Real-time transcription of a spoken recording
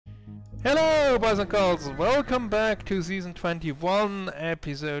Hello boys and girls, welcome back to season 21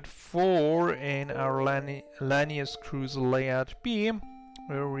 episode 4 in our Lanius Cruiser layout B,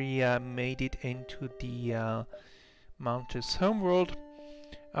 where we made it into the Mantis homeworld.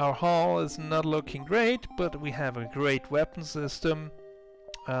 Our hull is not looking great, but we have a great weapon system,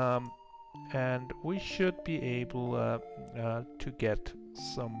 and we should be able to get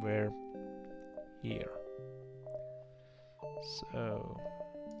somewhere here. So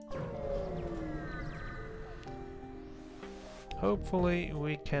hopefully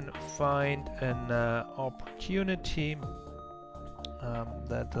we can find an opportunity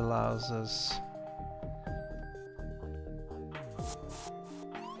that allows us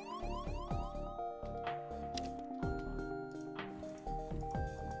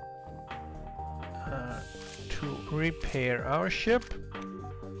to repair our ship.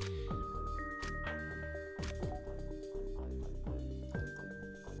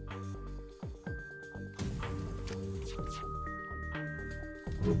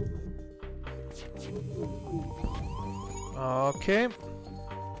 Okay,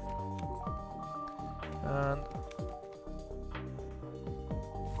 and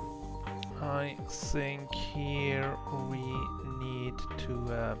I think here we need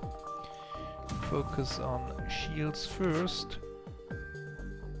to focus on shields first.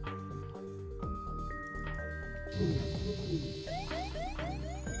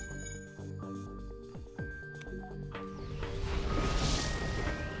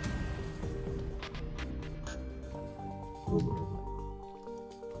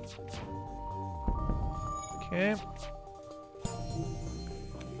 Okay.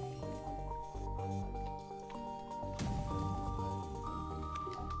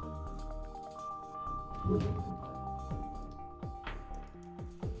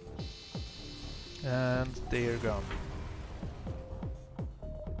 And they're gone.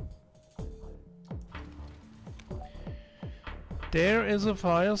 There is a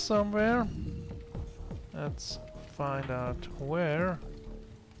fire somewhere. Let's find out where.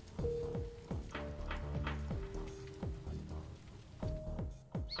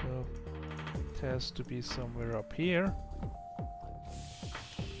 So it has to be somewhere up here.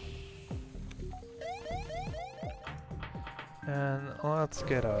 And let's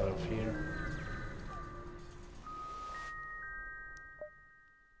get out of here.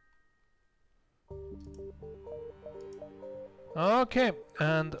 Okay,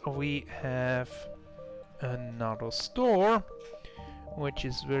 and we have another store, which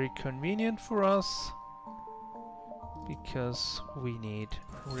is very convenient for us because we need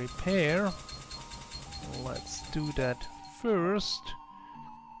repair. Let's do that first,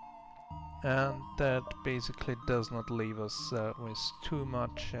 and that basically does not leave us with too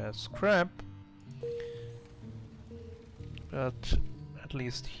much scrap, but at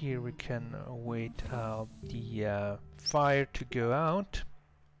least here we can wait out the fire to go out,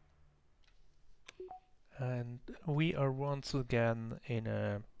 and we are once again in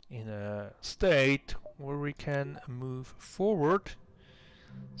a state where we can move forward.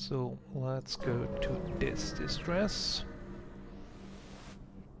 So let's go to this distress.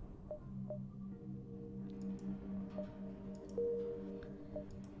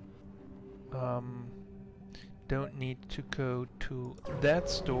 Don't need to go to that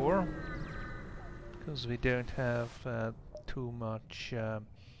store because we don't have too much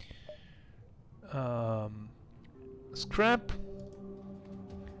scrap.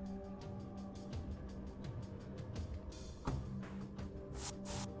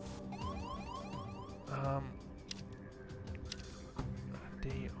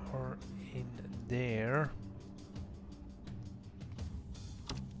 They are in there.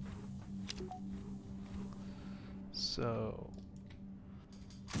 So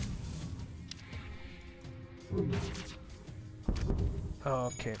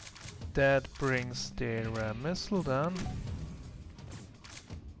okay, that brings their missile down.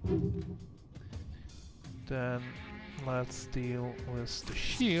 Then let's deal with the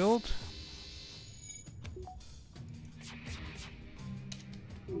shield.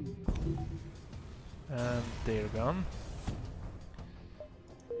 And they're gone.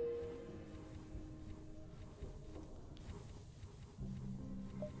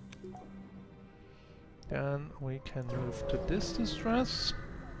 Then we can move to this distress.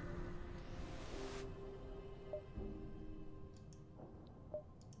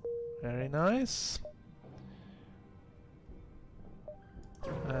 Very nice.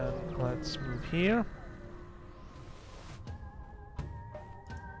 And let's move here.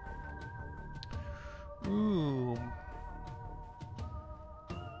 Ooh.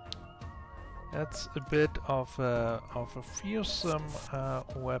 That's a bit of a fearsome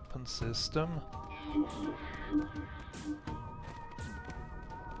weapon system.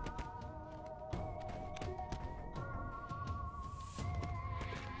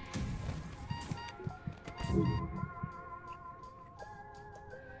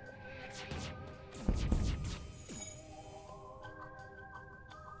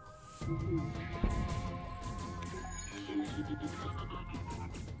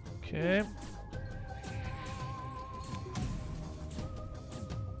 Okay.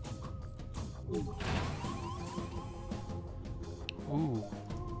 Ooh.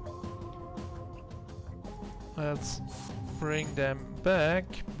 Let's bring them back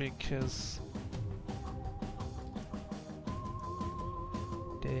because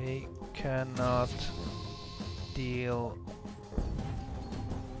they cannot deal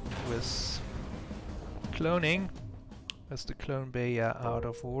with cloning, as the clone bay are out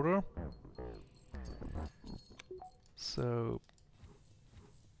of order. So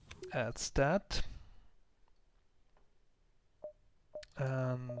that's that.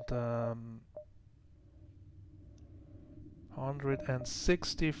 And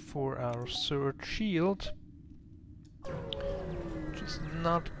 160 for our third shield, which is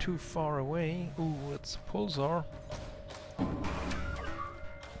not too far away. Ooh, it's a pulsar.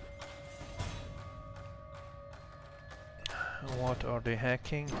 What are they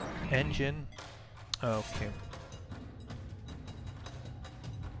hacking? Engine? Okay.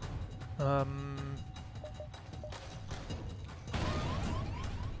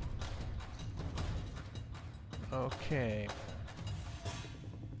 Okay.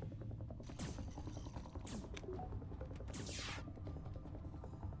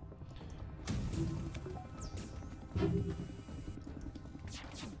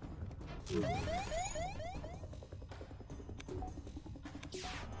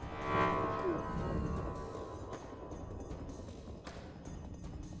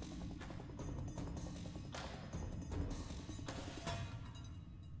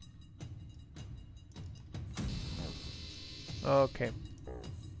 Okay,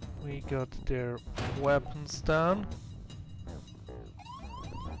 we got their weapons down.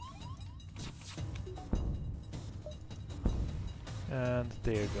 And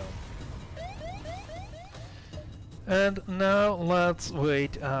there you go. And now let's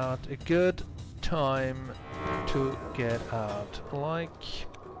wait out a good time to get out. Like,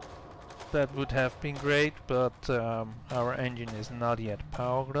 that would have been great, but our engine is not yet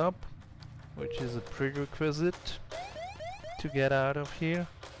powered up, which is a prerequisite to get out of here.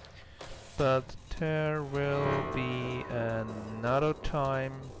 But there will be another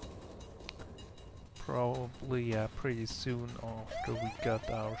time, probably pretty soon after we got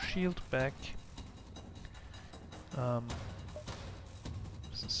our shield back. There's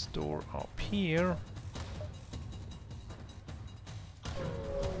a store up here.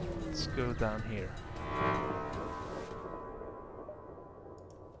 Let's go down here.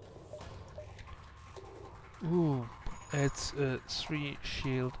 Ooh, it's a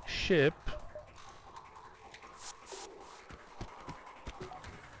 3-shield ship.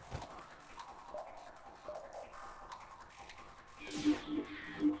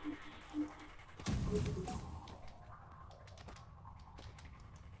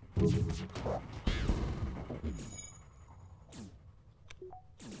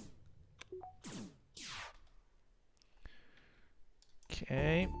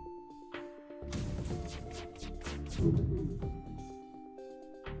 Okay.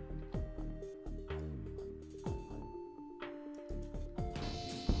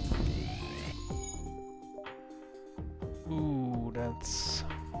 Ooh, that's...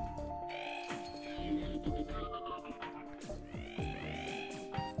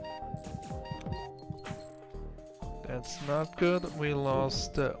 That's not good. We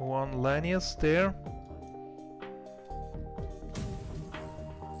lost one Lanius there.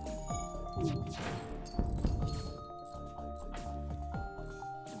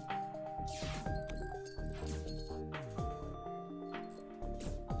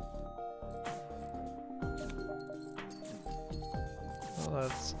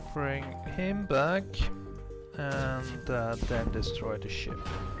 Let's bring him back and then destroy the ship.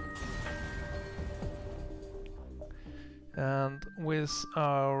 And with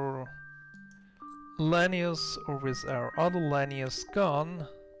our Lanius, or with our other Lanius gun,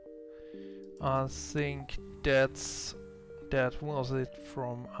 I think that was it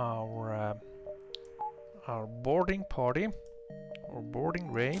from our boarding party or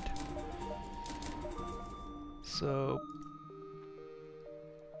boarding raid. So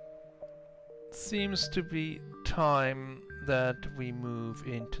seems to be time that we move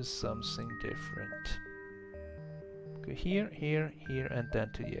into something different. Go here, here, here, and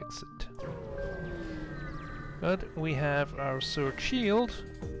then to the exit. But we have our third shield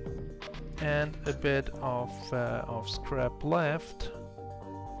and a bit of scrap left.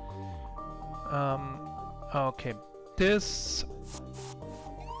 Okay, this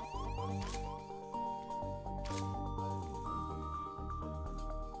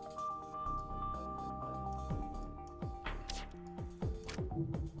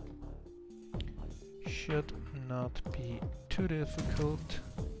should not be too difficult.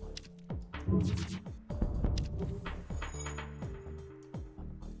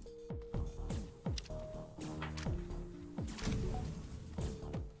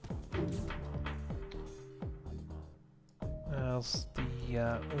 As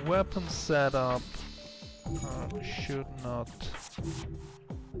the weapon setup should not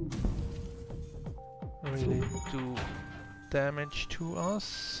really do damage to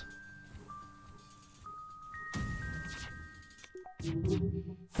us.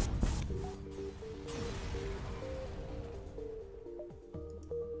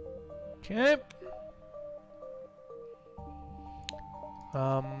 Okay.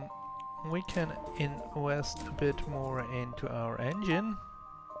 We can invest a bit more into our engine.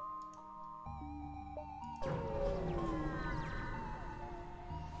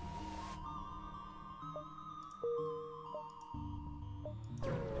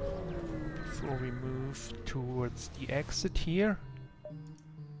 Before we move towards the exit here.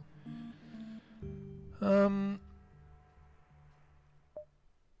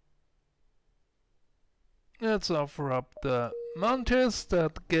 Let's offer up the Mantis.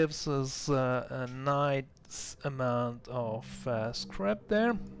 That gives us a nice amount of scrap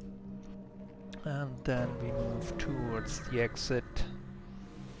there. And then we move towards the exit.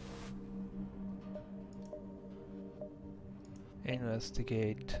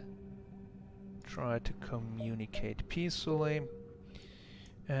 Investigate. Try to communicate peacefully.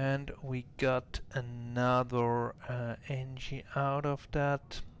 And we got another Engi out of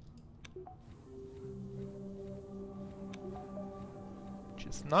that. Which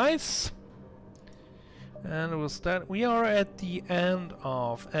is nice. And with that we are at the end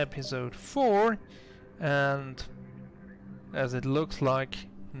of episode 4, and as it looks like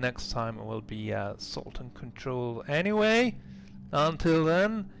next time it will be Zoltan control anyway. Until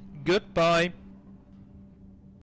then, goodbye.